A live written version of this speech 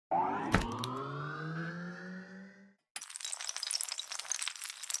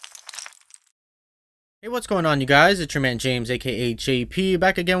Hey, what's going on, you guys? It's your man James, aka JP,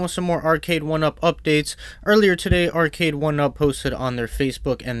 back again with some more Arcade1Up updates. Earlier today, Arcade1Up posted on their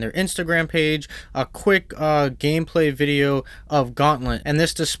Facebook and their Instagram page a quick gameplay video of Gauntlet, and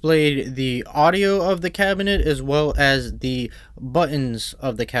this displayed the audio of the cabinet as well as the buttons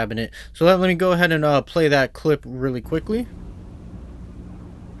of the cabinet. So let me go ahead and play that clip really quickly.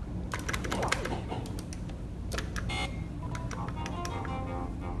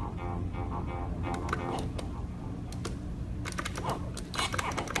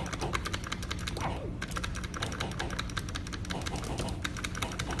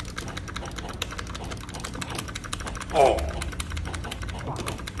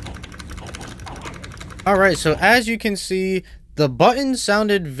 Alright, so as you can see, the buttons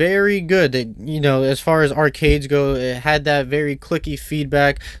sounded very good. As far as arcades go, it had that very clicky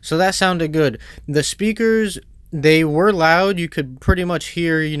feedback, so that sounded good. The speakers, they were loud. You could pretty much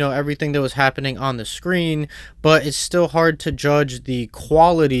hear, everything that was happening on the screen, but it's still hard to judge the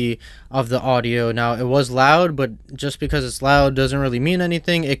quality of the audio. Now, it was loud, but just because it's loud doesn't really mean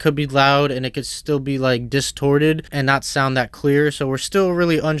anything. It could be loud and it could still be like distorted and not sound that clear. So we're still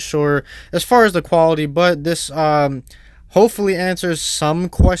really unsure as far as the quality, but this hopefully answers some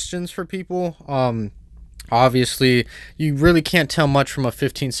questions for people. Obviously, you really can't tell much from a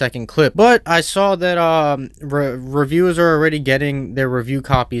 15-second clip, but I saw that reviewers are already getting their review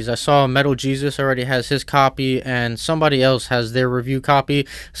copies. I saw Metal Jesus already has his copy, and somebody else has their review copy.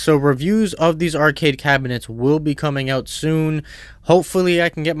 So reviews of these arcade cabinets will be coming out soon. Hopefully, I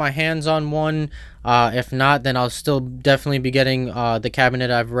can get my hands on one. If not, then I'll still definitely be getting the cabinet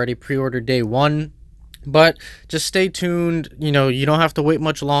I've already pre-ordered day one. But just stay tuned. You don't have to wait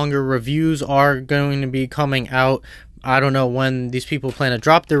much longer. Reviews are going to be coming out. I don't know when these people plan to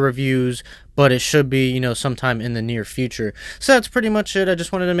drop their reviews, but it should be, sometime in the near future. So that's pretty much it. I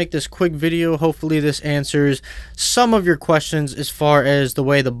just wanted to make this quick video. Hopefully this answers some of your questions as far as the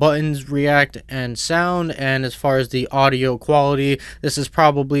way the buttons react and sound, and as far as the audio quality. This is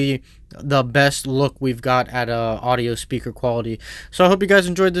probably the best look we've got at audio speaker quality. So I hope you guys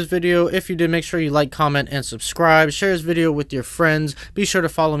enjoyed this video. If you did, make sure you like, comment, and subscribe. Share this video with your friends. Be sure to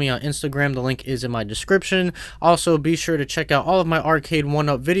follow me on Instagram. The link is in my description. Also, be sure to check out all of my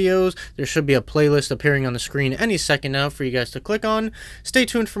Arcade1Up videos. There should be a playlist appearing on the screen any second now for you guys to click on. Stay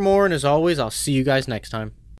tuned for more, and as always, I'll see you guys next time.